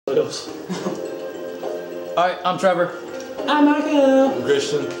Doritos. Alright, I'm Trevor. I'm Michael. I'm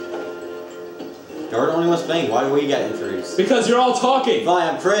Christian. You're the only one playing. Why do we get introduced? Because you're all talking.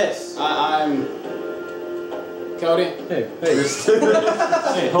 Fine, I'm Chris. I'm Cody. Hey.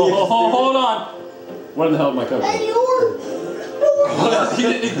 Hey, hold on. Where the hell is my Coke? Hey, He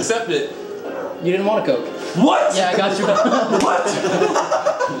didn't accept it. You didn't want a Coke. What? Yeah, I got you. What?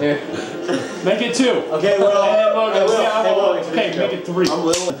 Here. Make it 2. Okay, well, Okay, make it 3. I'm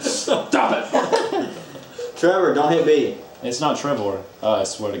Will. Stop it. Trevor, don't hit B. It's not Trevor. I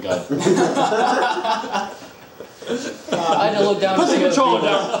swear to God. I had to look down. Put the controller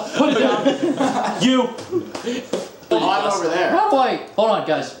down. Put it down. You. I'm over there. How do I? Hold on,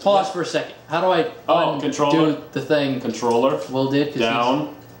 guys. Pause for a second. How do I? Controller. Do the thing. Controller. Will did.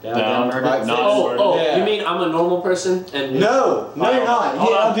 Down. Right. Yeah. You mean I'm a normal person? And No, you're not.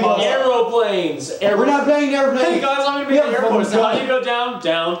 Aeroplanes. We're not playing airplanes. Hey guys, I'm gonna be in the airport. So how do you go down?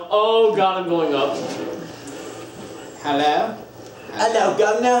 Down. Oh God, I'm going up. Hello. Hello,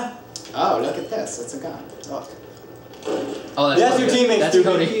 Governor. Oh, look at this. It's a gun. Look. Oh, That's your teammate, That's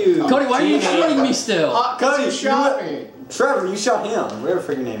stupid. Cody. Cody, why are you shooting me still? Cody, you shot me. Trevor, you shot him. Whatever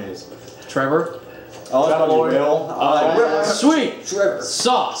freaking name is. Trevor. Oh, it's called Will. Sweet. Trevor.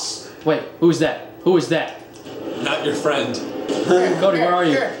 Sauce. Wait, who's that? Who is that? Not your friend. Cody, where are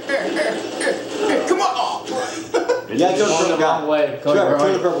you? Come on. Yeah, kill the purple guy. Cody, Trevor, where are kill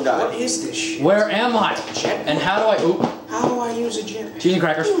the you? purple guy. What is this shit? Where am I? And how do I? Oop. How do I use a jetpack? Cheese and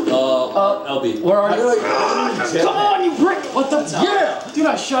crackers. LB. Where are you? Come on, you brick! What the? Yeah! Dude,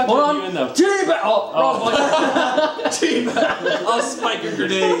 I shot Hold you on. in the. T-back! Oh, wrong one. I'll spike a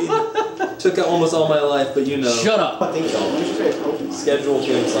grenade. Took out almost all my life, but you know. Shut up. I think so. Schedule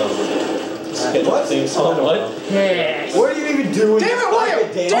theme song. What? Theme song. What? Yes. What are you even doing? Damn it,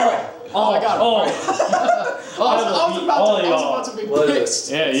 William! Damn it! Oh, I got it. Oh. I was about to be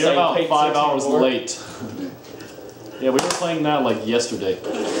pissed. Yeah, you're about 5 hours late. Yeah, we were playing that like yesterday.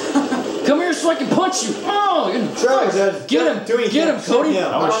 Come here so I can punch you. Oh, Trevor says, get him, Cody. I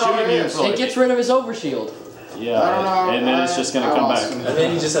was shooting you for It like. gets rid of his overshield. Yeah, I don't know. and then it's just gonna come back. And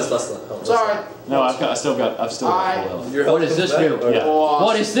then he just has less health. Sorry. No, I've still got full health. Your What health does this comes do? back? Yeah.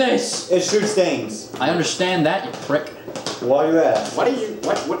 What is this? It shoots things. I understand that, you prick. Why you ask? What are you?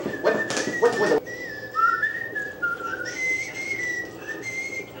 What?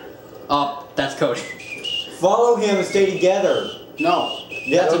 Oh, that's Cody. Follow him and stay together. No.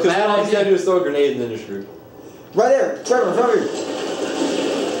 Yeah, That's a bad All you idea. gotta do is throw a grenade and then you're screwed. right there, Trevor, in front of you.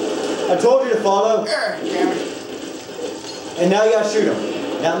 I told you to follow, Damn it. and now you gotta shoot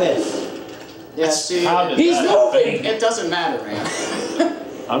him. Not miss. Yeah, see, How did He's that moving! happen? it doesn't matter, man.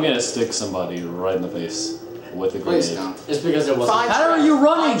 I'm gonna stick somebody right in the face with a Please grenade. don't. It's because it wasn't. How are you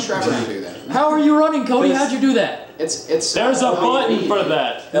running? Find Trevor to do that. How are you running, Cody? How'd you do that? It's. There's a button for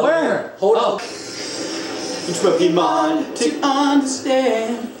that. Where? Hold Oh, up. It's Pokemon to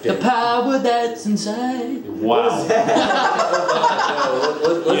understand. the power that's inside. Wow.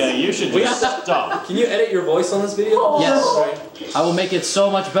 Yeah, you should just stop. Can you edit your voice on this video? Yes. Sorry. I will make it so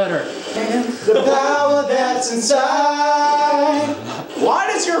much better. The power that's inside. Why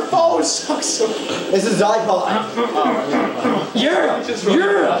does your phone suck so? This is iPod. Yeah!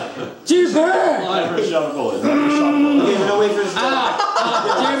 Yeah! T-Bag! Never shot a bullet. Never shot a bullet. Okay, we're gonna wait for this. Damn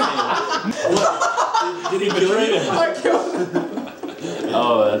Did he betray him? I killed him.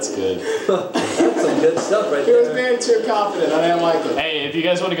 Oh, that's good. That's some good stuff right He was there. being too confident. I didn't like it. Hey, if you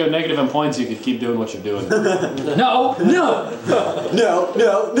guys want to go negative in points, you could keep doing what you're doing. it! No! No!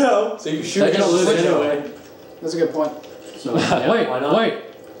 No. So you shoot I just lose switched anyway. That's a good point. So, yeah, why not? Wait!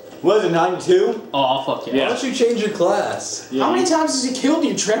 Was it 92? Oh, fuck yeah. Why don't you change your class? Yeah, How many times has he killed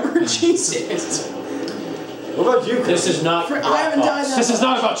you, Trevor? Jesus. What about you, Chris? This is not. I haven't died that This is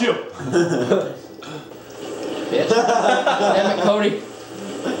not about you. Bitch. Damn it, Cody.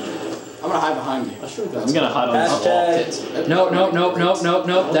 I'm gonna hide behind you. I'm gonna hide on this wall. Hashtag.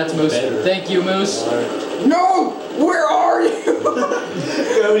 No. That's Moose. Thank you, Moose. No! Where are you?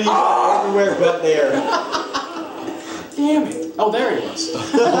 Cody's everywhere but there. Damn it. Oh, there he was.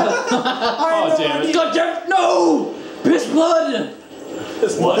 Oh, damn it. God damn it! No! Piss blood!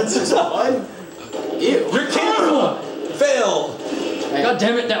 What? Blood? Ew. You're kidding! Fail! Hey, God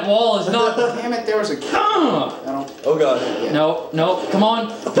damn it, that wall is not... damn it, there was a... I don't... Oh god. No, come on.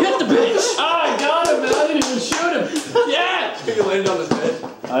 Hit the bitch! Ah, I got him, man. I didn't even shoot him. Yeah! You landed on his head.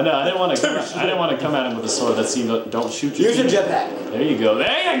 I know. I didn't want to come at him with a sword. That seemed. Don't shoot you. Use your jetpack. There you go.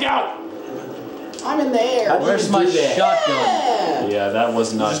 There you go. I'm in the air. Where's my shotgun? Yeah, that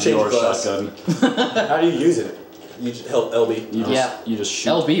was not Just change your class. shotgun. How do you use it? You just help LB. You just shoot.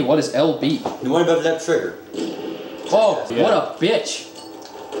 LB, what is LB? You want to go to that trigger. Whoa, Yeah. what a bitch.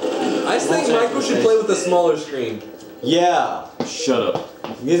 I think Michael should play with a smaller screen. Yeah. Shut up.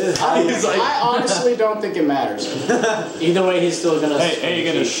 This is how I honestly don't think it matters. Either way, he's still gonna. Hey, you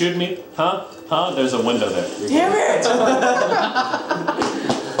gonna shoot me? Huh? Huh? There's a window there. Damn it!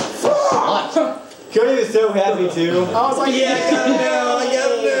 Cody was so happy too. I was like, yeah,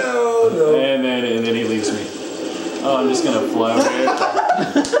 no. And then he leaves me. Oh, I'm just gonna fly over here.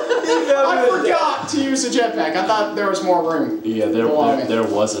 I forgot to use the jetpack. I thought there was more room. Yeah, there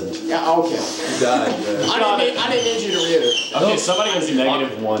wasn't. Yeah, okay. You died, man. I didn't need you to read it. Okay, somebody has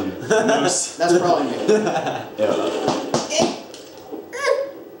 -1. Moose. That's probably me. Yeah.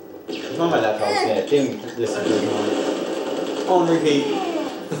 It's on my laptop. Yeah, King, this is on repeat.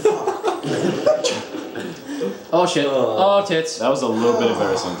 Oh shit. Oh tits. That was a little bit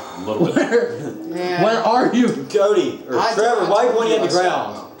embarrassing. A little bit. Yeah. Where are you? Cody, or Trevor, why are you pointing at the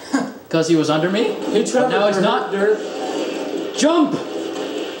ground? Because he was under me? Hey, Trevor, Now he's not. Dirt. Jump!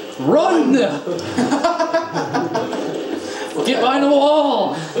 Run! Get behind the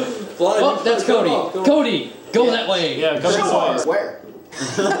wall! Fly, Oh, that's Cody. Go on. Cody, go that way. Yeah, come this way. Where?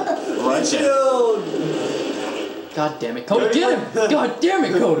 Right there. Chill. God damn it, Cody, get him! God damn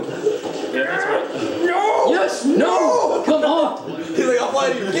it, Cody! Yeah, that's right. No! Yes! No! Come on! He's like, I'll fly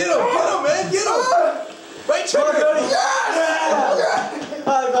you. Get him, man, get him! Right, Trevor! Cody!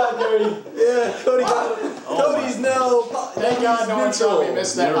 High five, Cody! Yeah, Cody got him. Cody's now. Thank God no one saw me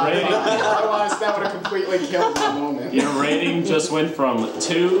miss that You're high rating. five. Otherwise, that would have completely killed my moment. Your rating just went from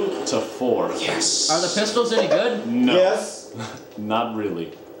 2 to 4. Yes. Are the pistols any good? No. Yes. Not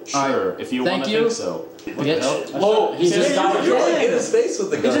really. Alright, Sure, if you thank want to you. think so. What Bitch. the hell? Whoa, he just died You're like in again. his face with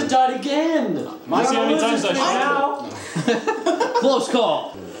the He gun. just died again. You see how many times I shot Now. Close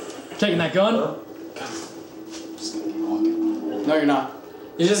call. Taking that gun? No, you're not.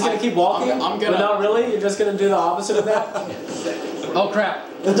 You're just gonna keep walking? I'm gonna- But not really? You're just gonna do the opposite of that? Oh crap.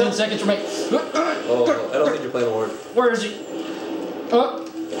 10 seconds remaining. Oh, I don't think you're playing a word. Where is he?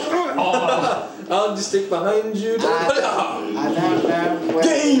 I'll just stick behind you.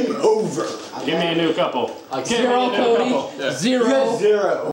 Game over. Give me a new couple. Give me a Zero, new Cody. couple. Zero. 0.